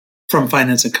From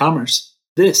Finance and Commerce,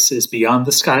 this is Beyond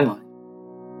the Skyline,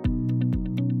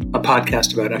 a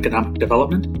podcast about economic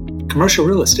development, commercial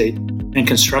real estate, and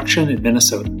construction in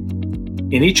Minnesota.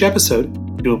 In each episode,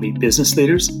 you will meet business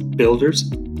leaders, builders,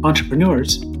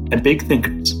 entrepreneurs, and big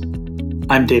thinkers.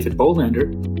 I'm David Bolander,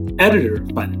 editor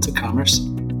of Finance and Commerce.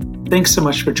 Thanks so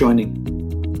much for joining me.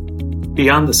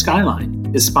 Beyond the Skyline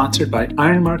is sponsored by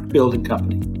Ironmark Building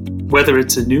Company. Whether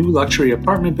it's a new luxury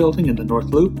apartment building in the North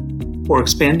Loop or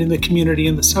expanding the community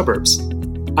in the suburbs,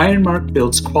 Ironmark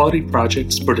builds quality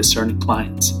projects for discerning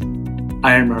clients.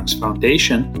 Ironmark's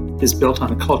foundation is built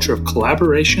on a culture of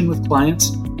collaboration with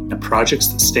clients and projects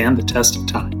that stand the test of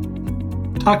time.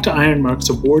 Talk to Ironmark's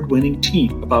award-winning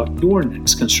team about your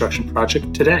next construction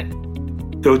project today.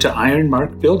 Go to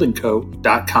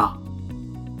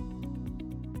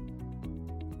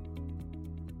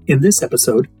ironmarkbuildingco.com. In this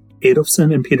episode,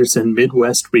 Adolphson and Peterson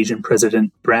Midwest Region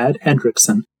President Brad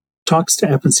Hendrickson talks to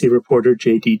FNC reporter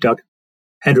J.D. Duggan.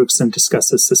 Hendrickson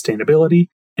discusses sustainability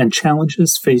and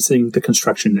challenges facing the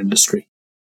construction industry.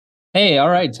 Hey, all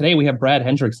right. Today we have Brad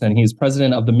Hendrickson. He's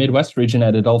president of the Midwest region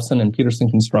at Adolphson and Peterson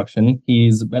Construction.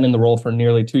 He's been in the role for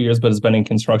nearly 2 years, but has been in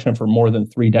construction for more than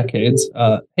 3 decades.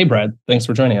 Hey, Brad, thanks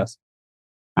for joining us.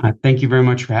 Thank you very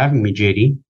much for having me,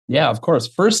 JD. Yeah, of course.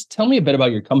 First, tell me a bit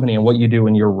about your company and what you do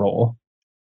in your role.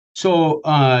 So,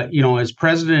 as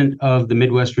president of the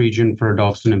Midwest region for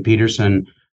Adolphson and Peterson,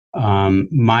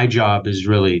 my job is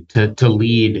really to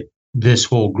lead this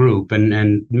whole group.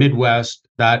 And Midwest,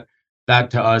 that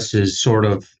to us is sort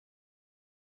of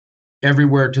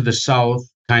everywhere to the south,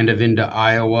 kind of into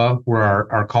Iowa,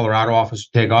 where our Colorado office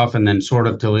will take off, and then sort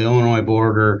of to the Illinois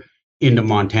border into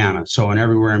Montana. So, and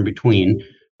everywhere in between.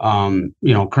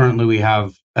 Currently we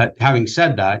have, having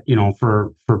said that,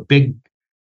 for big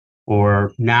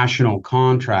or national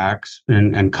contracts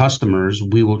and customers,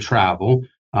 we will travel.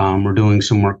 We're doing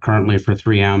some work currently for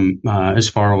 3M as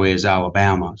far away as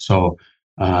Alabama. So,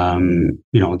 again,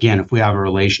 if we have a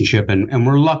relationship, and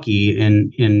we're lucky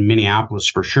in Minneapolis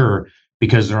for sure,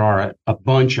 because there are a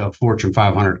bunch of Fortune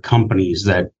 500 companies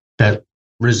that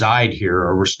reside here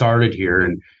or were started here,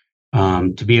 and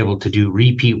to be able to do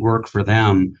repeat work for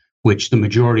them, which the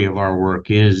majority of our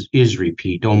work is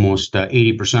repeat. Almost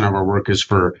 80% of our work is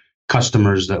for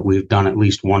customers that we've done at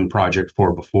least one project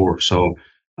for before. So,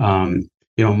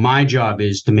 my job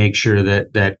is to make sure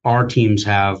that our teams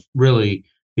have really,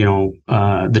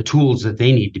 the tools that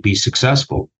they need to be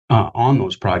successful on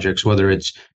those projects, whether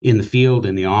it's in the field,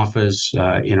 in the office,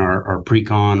 in our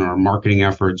pre-con or marketing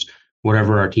efforts,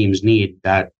 whatever our teams need.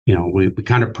 That, we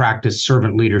kind of practice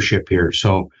servant leadership here.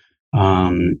 So,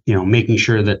 making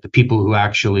sure that the people who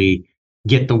actually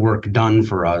get the work done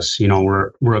for us,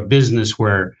 we're a business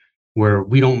where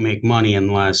we don't make money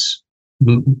unless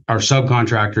our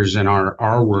subcontractors and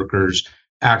our workers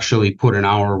actually put an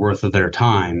hour worth of their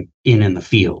time in the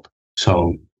field.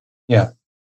 So, yeah.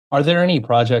 Are there any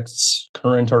projects,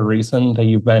 current or recent, that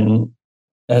you've been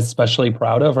especially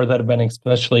proud of or that have been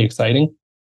especially exciting?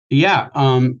 Yeah,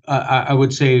 I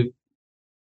would say,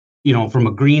 from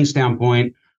a green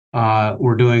standpoint,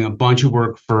 we're doing a bunch of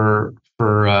work for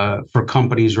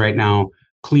companies right now,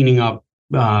 cleaning up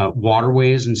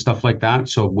waterways and stuff like that.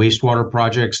 So wastewater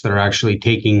projects that are actually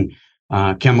taking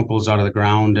chemicals out of the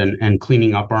ground and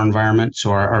cleaning up our environment.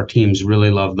 So our teams really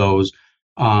love those.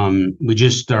 We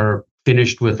just are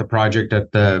finished with a project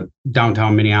at the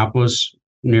downtown Minneapolis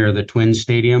near the Twins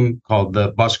Stadium called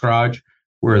the Bus Garage,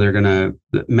 where they're going to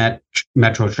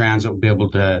Metro Transit will be able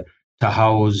to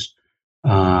house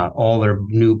all their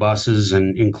new buses,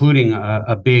 and including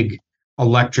a big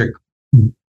electric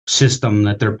system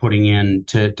that they're putting in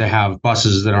to have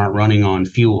buses that aren't running on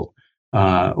fuel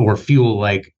or fuel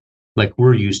like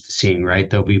we're used to seeing, right?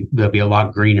 They'll be a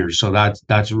lot greener. So that's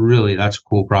a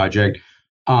cool project.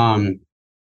 We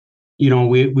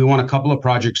won a couple of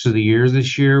projects of the year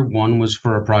this year. One was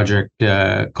for a project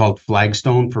called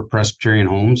Flagstone for Presbyterian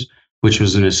Homes, which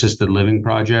was an assisted living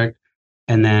project.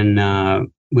 And then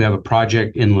we have a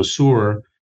project in LeSueur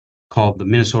called the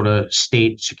Minnesota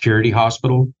State Security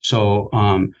Hospital. So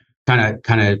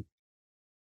kind of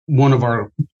one of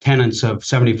our tenets of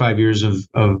 75 years of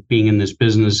being in this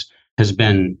business has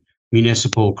been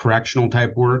municipal correctional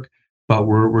type work. But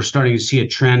we're starting to see a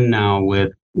trend now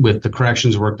with the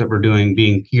corrections work that we're doing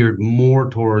being geared more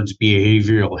towards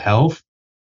behavioral health,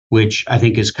 which I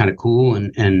think is kind of cool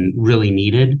and really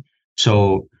needed.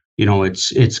 So,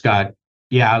 it's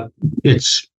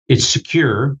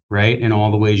secure, right, in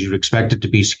all the ways you'd expect it to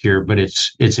be secure, but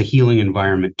it's a healing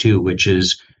environment too, which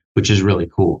is really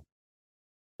cool.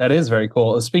 That is very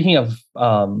cool. Speaking of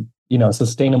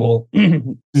sustainable,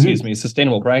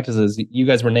 sustainable practices, you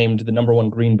guys were named the #1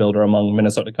 green builder among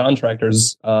Minnesota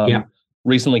contractors.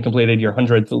 Recently completed your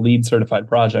 100th LEED certified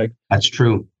project. That's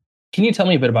true. Can you tell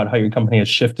me a bit about how your company has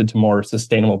shifted to more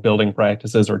sustainable building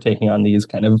practices or taking on these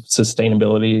kind of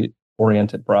sustainability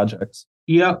oriented projects?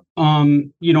 Yeah.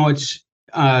 It's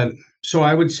so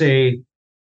I would say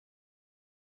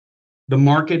the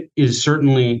market is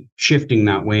certainly shifting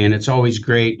that way. And it's always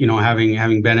great,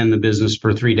 having been in the business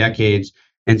for 3 decades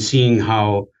and seeing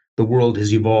how the world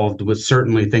has evolved with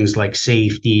certainly things like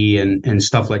safety and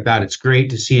stuff like that. It's great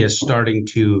to see us starting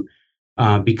to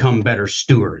become better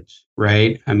stewards,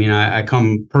 right? I mean, I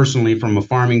come personally from a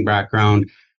farming background,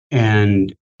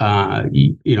 and I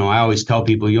always tell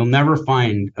people you'll never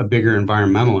find a bigger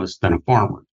environmentalist than a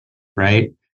farmer,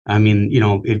 right? I mean,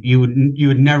 if you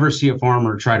would never see a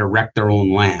farmer try to wreck their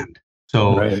own land.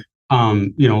 So, right.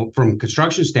 From a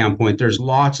construction standpoint, there's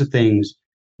lots of things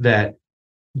that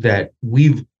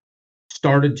we've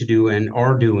started to do and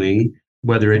are doing,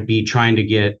 whether it be trying to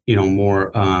get,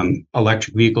 more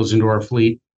electric vehicles into our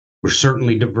fleet. We're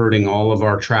certainly diverting all of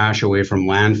our trash away from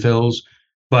landfills.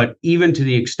 But even to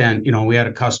the extent, we had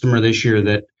a customer this year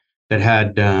that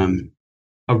had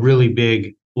a really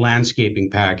big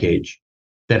landscaping package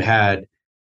that had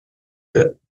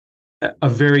a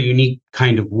very unique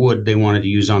kind of wood they wanted to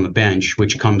use on the bench,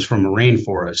 which comes from a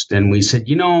rainforest. And we said,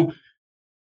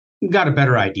 we've got a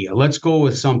better idea. Let's go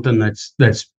with something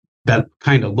that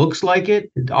kind of looks like it.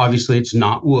 Obviously, it's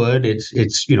not wood.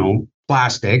 It's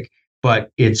plastic,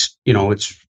 but it's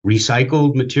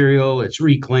recycled material. It's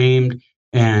reclaimed,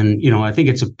 and I think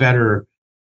it's a better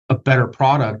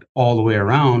product all the way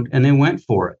around. And they went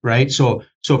for it, right? So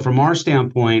from our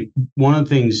standpoint, one of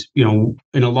the things,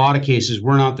 in a lot of cases,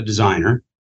 we're not the designer,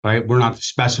 right? We're not the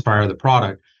specifier of the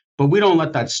product. But we don't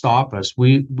let that stop us.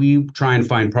 We try and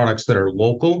find products that are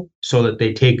local so that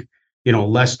they take,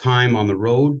 less time on the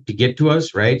road to get to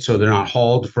us, right? So they're not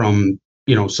hauled from,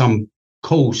 some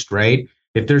coast, right?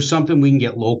 If there's something we can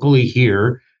get locally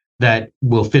here that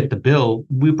will fit the bill,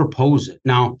 we propose it.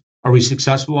 Now, are we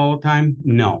successful all the time?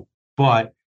 No.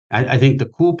 But I think the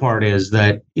cool part is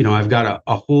that, I've got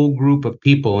a whole group of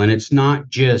people, and it's not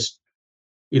just,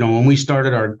 when we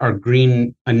started our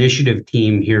green initiative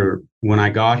team here, when I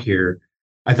got here,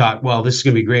 I thought, well, this is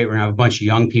going to be great. We're going to have a bunch of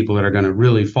young people that are going to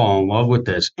really fall in love with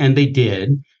this. And they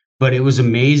did. But it was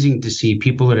amazing to see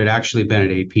people that had actually been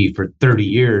at AP for 30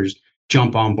 years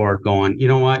jump on board going, you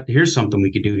know what, here's something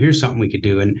we could do. Here's something we could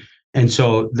do. And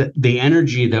so the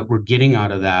energy that we're getting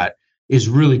out of that is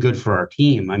really good for our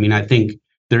team. I mean, I think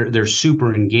they're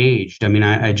super engaged. I mean,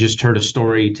 I just heard a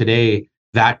story today.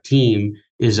 That team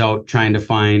is out trying to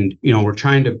find, we're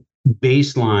trying to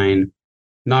baseline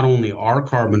not only our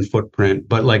carbon footprint,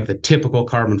 but like the typical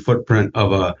carbon footprint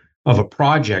of a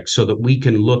project, so that we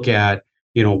can look at,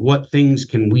 what things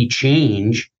can we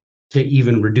change to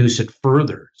even reduce it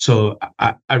further. So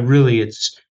I really,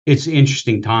 it's an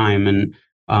interesting time. And,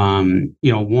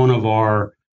 one of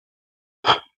our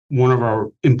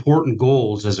important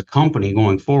goals as a company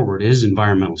going forward is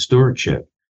environmental stewardship.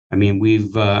 I mean,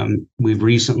 we've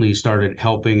recently started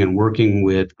helping and working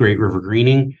with Great River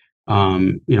Greening.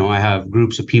 I have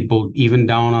groups of people even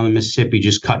down on the Mississippi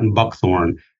just cutting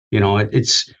buckthorn.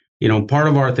 It's part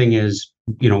of our thing is,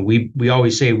 we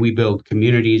always say we build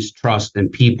communities, trust,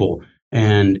 and people.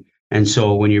 And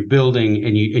so when you're building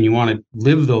and you want to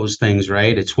live those things,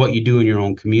 right, it's what you do in your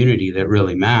own community that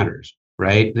really matters,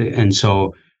 right? And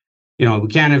so, we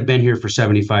can't have been here for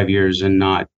 75 years and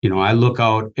not, I look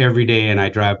out every day and I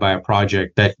drive by a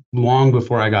project that long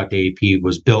before I got to AP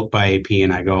was built by AP,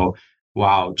 and I go,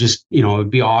 wow, just,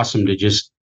 it'd be awesome to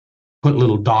just put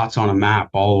little dots on a map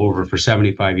all over for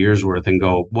 75 years worth and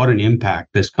go, what an impact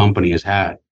this company has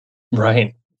had.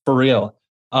 Right. For real.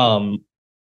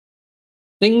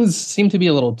 Things seem to be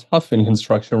a little tough in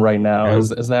construction right now. Yeah.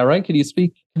 Is that right? Could you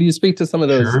speak to some of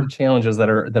those challenges that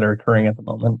are occurring at the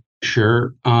moment?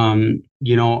 Sure.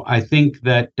 I think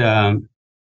that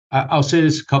I'll say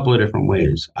this a couple of different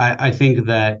ways. I think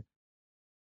that,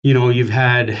 you've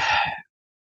had,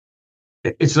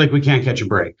 it's like we can't catch a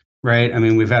break, right? I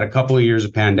mean, we've had a couple of years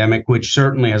of pandemic, which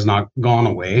certainly has not gone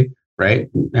away, right?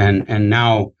 And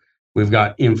now we've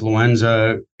got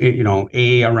influenza,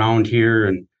 A around here,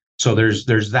 and so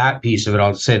there's that piece of it.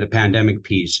 I'll say the pandemic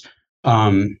piece,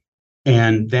 and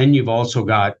then you've also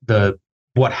got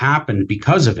what happened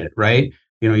because of it, right?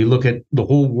 You look at the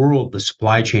whole world, the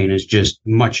supply chain is just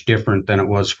much different than it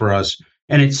was for us.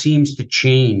 And it seems to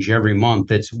change every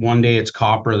month. It's one day it's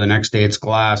copper, the next day it's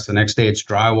glass, the next day it's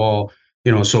drywall.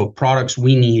 So products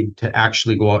we need to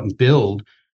actually go out and build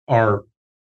are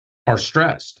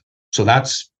stressed. So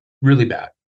that's really bad.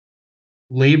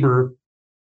 Labor,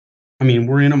 I mean,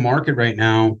 we're in a market right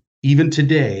now, even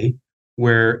today,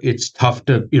 where it's tough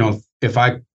to,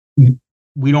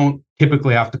 we don't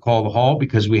typically have to call the hall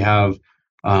because we have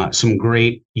some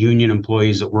great union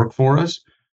employees that work for us.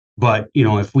 But,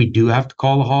 if we do have to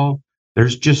call the hall,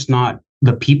 there's just not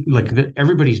the people,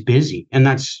 everybody's busy. And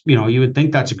that's, you would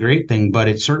think that's a great thing, but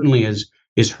it certainly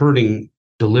is hurting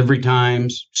delivery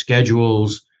times,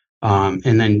 schedules,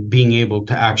 and then being able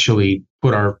to actually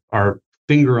put our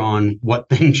finger on what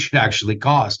things should actually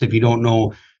cost if you don't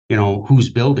know, who's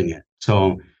building it.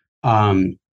 So,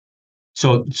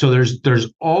 so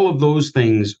there's all of those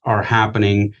things are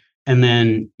happening. And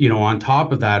then, on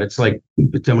top of that, it's like,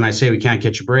 when I say we can't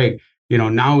catch a break,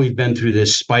 now we've been through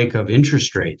this spike of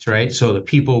interest rates, right? So the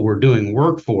people we're doing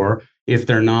work for, if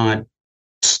they're not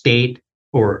state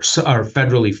or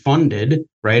federally funded,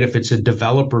 right? If it's a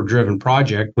developer driven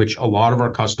project, which a lot of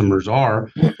our customers are,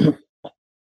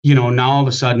 now all of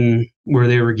a sudden where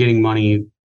they were getting money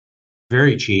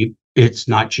very cheap, it's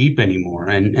not cheap anymore.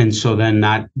 And so then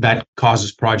that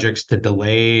causes projects to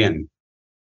delay and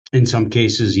in some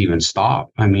cases even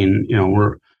stop. I mean,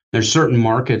 there's certain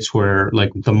markets where,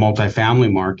 like the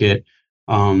multifamily market,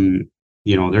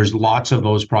 there's lots of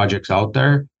those projects out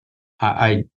there.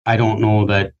 I don't know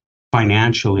that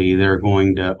financially they're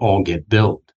going to all get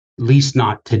built, at least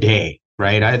not today,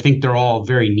 right? I think they're all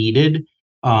very needed,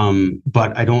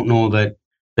 but I don't know that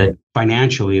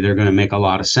financially they're going to make a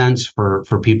lot of sense for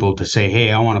people to say,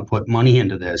 hey, I want to put money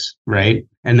into this, right?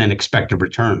 And then expect a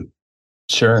return.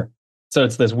 Sure. So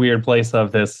it's this weird place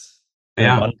of this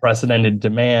unprecedented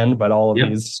demand, but all of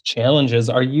these challenges.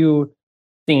 Are you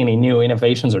seeing any new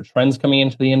innovations or trends coming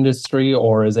into the industry,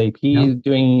 or is AP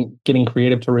getting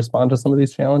creative to respond to some of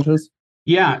these challenges?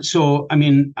 Yeah. So, I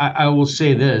mean, I will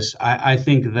say this. I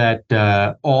think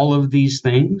that all of these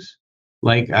things,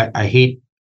 like I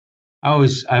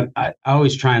always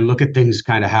try and look at things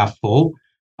kind of half full.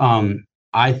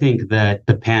 I think that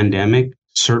the pandemic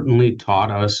certainly taught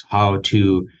us how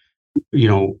to,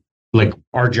 like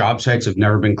our job sites have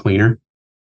never been cleaner,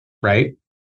 right?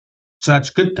 So that's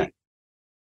a good thing,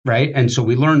 right? And so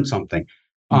we learned something.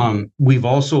 We've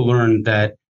also learned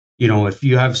that, if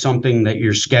you have something that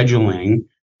you're scheduling,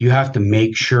 you have to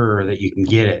make sure that you can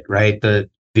get it, right? The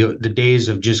days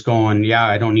of just going,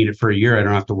 I don't need it for a year, I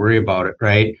don't have to worry about it,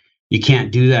 right? You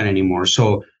can't do that anymore.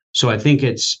 So I think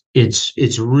it's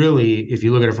really, if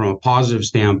you look at it from a positive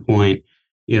standpoint,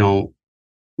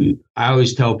 I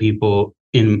always tell people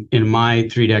in my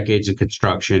 3 decades of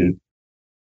construction,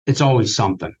 it's always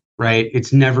something, right?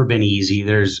 It's never been easy.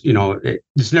 There's,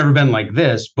 it's never been like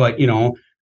this, but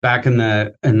back in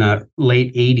the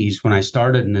late 80s when I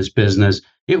started in this business,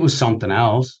 it was something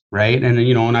else, right? And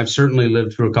and I've certainly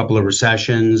lived through a couple of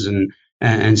recessions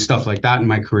and stuff like that in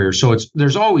my career. So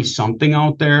there's always something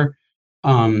out there.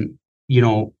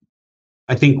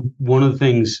 I think one of the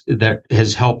things that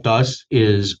has helped us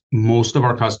is most of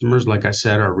our customers, like I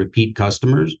said, are repeat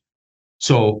customers.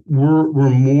 So we're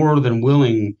more than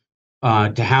willing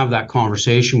to have that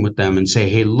conversation with them and say,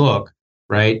 hey, look,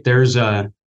 right, there's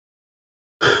a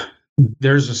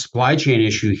supply chain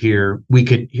issue here.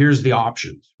 Here's the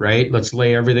options, right? Let's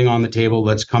lay everything on the table.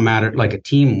 Let's come at it like a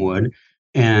team would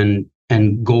and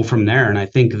go from there. And I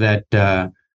think that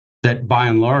that by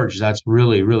and large, that's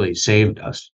really, really saved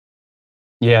us.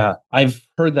 Yeah, I've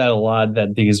heard that a lot,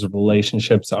 that these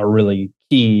relationships are really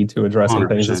key to addressing 100%.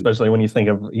 things, especially when you think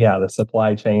of, the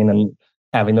supply chain and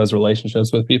having those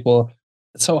relationships with people.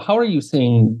 So how are you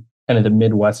seeing kind of the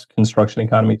Midwest construction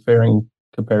economy faring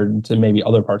compared to maybe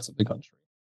other parts of the country?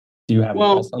 Do you have any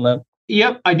thoughts on that?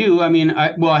 Yep, I do. I mean,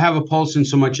 I have a pulse in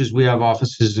so much as we have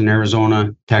offices in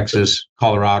Arizona, Texas,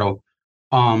 Colorado.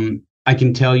 I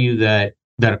can tell you that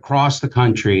across the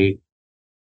country,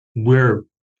 we're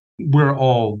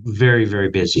all very, very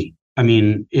busy. I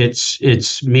mean,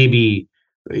 it's maybe,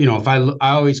 if I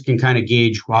always can kind of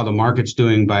gauge how the market's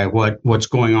doing by what's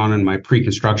going on in my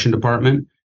pre-construction department.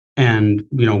 And,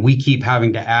 we keep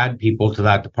having to add people to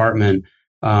that department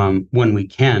when we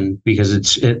can,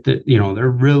 because there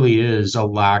really is a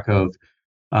lack of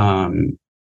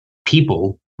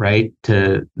people, right,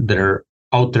 that are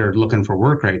out there looking for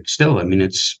work right still. I mean,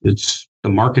 it's the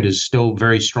market is still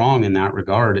very strong in that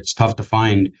regard. It's tough to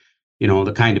find,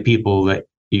 the kind of people that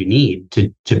you need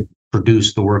to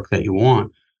produce the work that you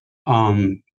want.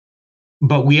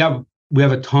 But we have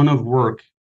a ton of work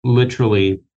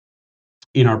literally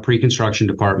in our pre-construction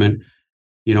department.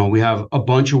 We have a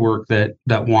bunch of work that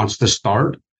wants to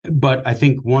start. But I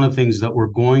think one of the things that we're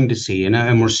going to see,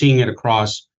 and we're seeing it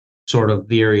across sort of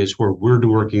the areas where we're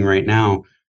working right now,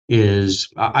 is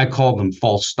I call them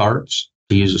false starts.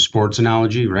 to use a sports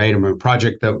analogy, right? I mean, a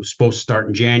project that was supposed to start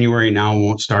in January now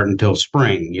won't start until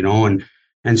spring,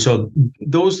 and so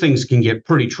those things can get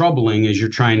pretty troubling as you're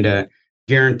trying to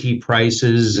guarantee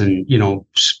prices, and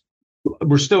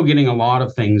we're still getting a lot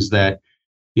of things that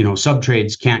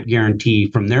subtrades can't guarantee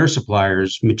from their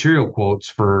suppliers material quotes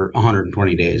for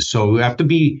 120 days. So we have to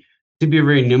be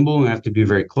very nimble, and we have to be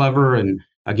very clever. And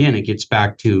again, it gets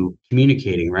back to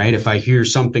communicating, right? If I hear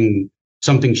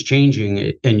something's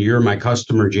changing and you're my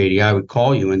customer, JD, I would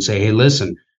call you and say, hey,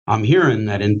 listen, I'm hearing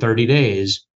that in 30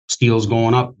 days, steel's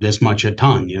going up this much a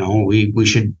ton. We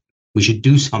should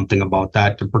do something about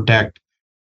that to protect,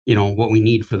 what we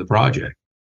need for the project.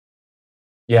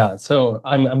 Yeah. So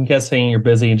I'm guessing you're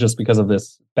busy just because of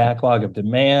this backlog of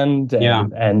demand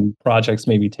and projects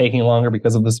maybe taking longer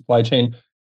because of the supply chain.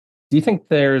 Do you think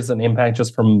there's an impact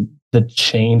just from the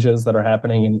changes that are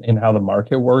happening in how the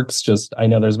market works? I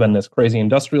know there's been this crazy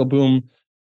industrial boom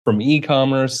from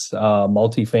e-commerce.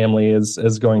 Multifamily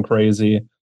is going crazy.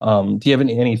 Do you have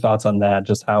any thoughts on that?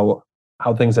 Just how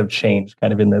things have changed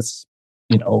kind of in this,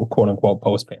 quote unquote,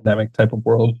 post-pandemic type of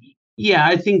world? Yeah,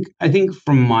 I think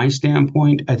from my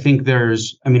standpoint,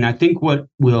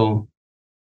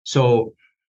 so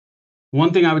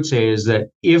one thing I would say is that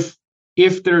if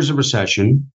there's a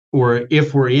recession, or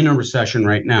if we're in a recession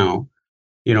right now,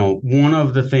 one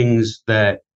of the things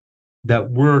that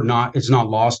it's not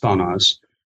lost on us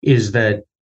is that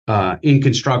in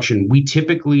construction, we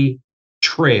typically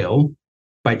trail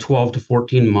by 12 to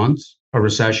 14 months a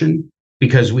recession,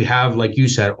 because we have, like you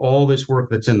said, all this work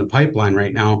that's in the pipeline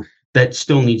right now that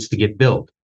still needs to get built,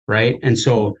 right? And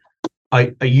so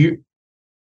if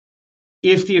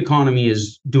the economy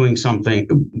is doing something,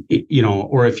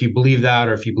 or if you believe that,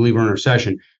 or if you believe we're in a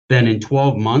recession, then in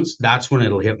 12 months, that's when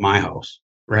it'll hit my house,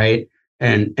 right?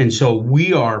 And so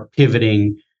we are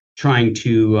pivoting, trying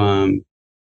to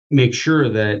make sure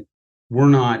that we're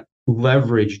not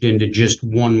leveraged into just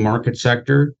one market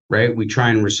sector, right? We try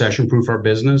and recession-proof our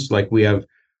business. Like we have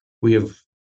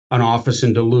an office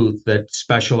in Duluth that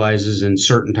specializes in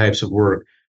certain types of work.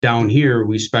 Down here,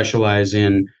 we specialize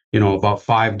in, about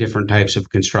 5 different types of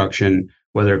construction,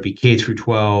 whether it be K through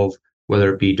 12,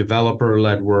 whether it be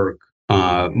developer-led work,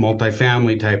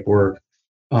 multifamily type work,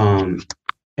 and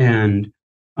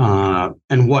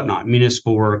whatnot,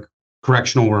 municipal work,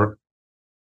 correctional work,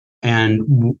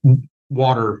 and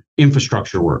water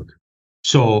infrastructure work.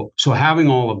 So having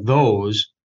all of those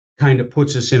kind of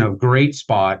puts us in a great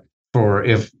spot for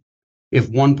if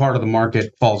one part of the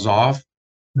market falls off,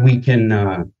 we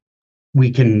can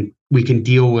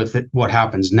deal with it, what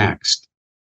happens next,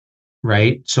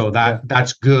 right? So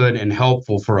that's good and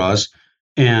helpful for us.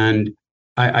 And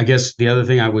I guess the other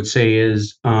thing I would say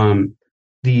is the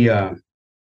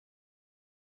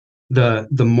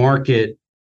market,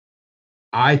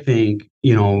 I think,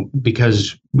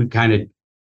 because we kind of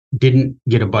didn't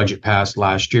get a budget passed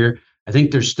last year, I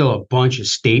think there's still a bunch of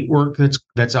state work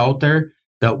that's out there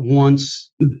that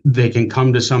once they can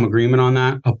come to some agreement on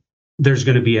that, there's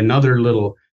going to be another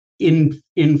little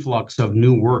influx of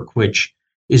new work, which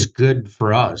is good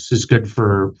for us, is good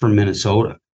for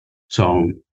Minnesota.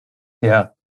 So, yeah.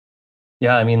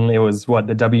 I mean, it was the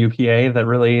WPA that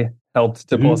really helped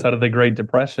to pull us out of the Great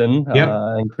Depression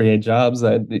and create jobs.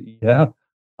 So,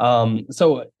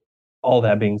 all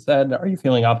that being said, are you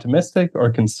feeling optimistic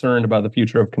or concerned about the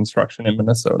future of construction in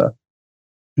Minnesota?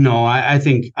 No, I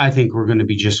think we're going to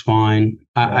be just fine.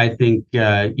 I think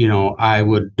I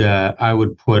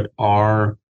would put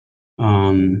our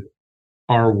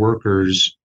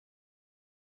workers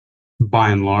by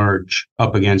and large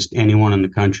up against anyone in the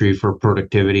country for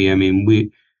productivity. I mean,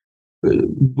 we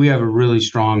have a really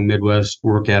strong Midwest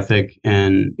work ethic,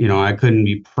 and I couldn't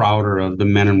be prouder of the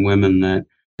men and women that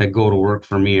go to work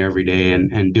for me every day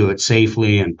and do it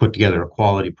safely and put together a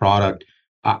quality product.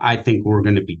 I think we're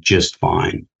going to be just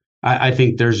fine. I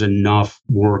think there's enough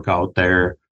work out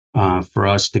there for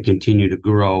us to continue to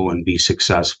grow and be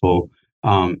successful.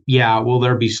 Will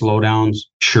there be slowdowns?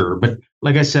 Sure. But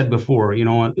like I said before,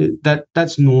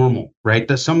 that's normal, right?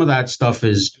 That some of that stuff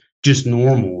is just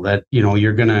normal, that,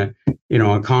 you're going to,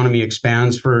 economy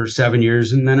expands for 7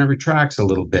 years and then it retracts a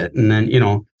little bit. And then,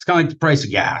 it's kind of like the price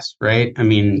of gas, right? I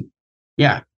mean,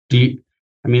 at the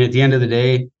end of the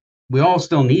day, we all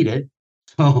still need it.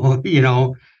 So,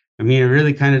 it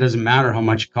really kind of doesn't matter how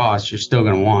much it costs. You're still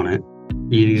going to want it.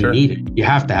 You need it. You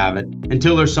have to have it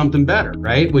until there's something better,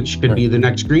 right? Which could be the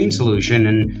next green solution.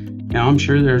 And I'm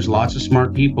sure there's lots of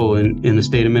smart people in the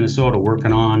state of Minnesota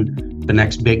working on the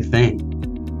next big thing.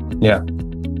 Yeah.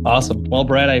 Awesome. Well,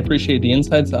 Brad, I appreciate the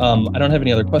insights. I don't have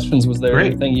any other questions. Was there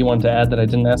anything you wanted to add that I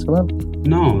didn't ask about?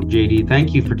 No, JD,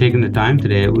 thank you for taking the time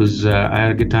today. It was I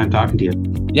had a good time talking to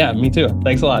you. Yeah, me too.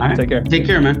 Thanks a lot. Right. Take care. Take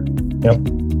care, man.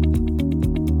 Yep.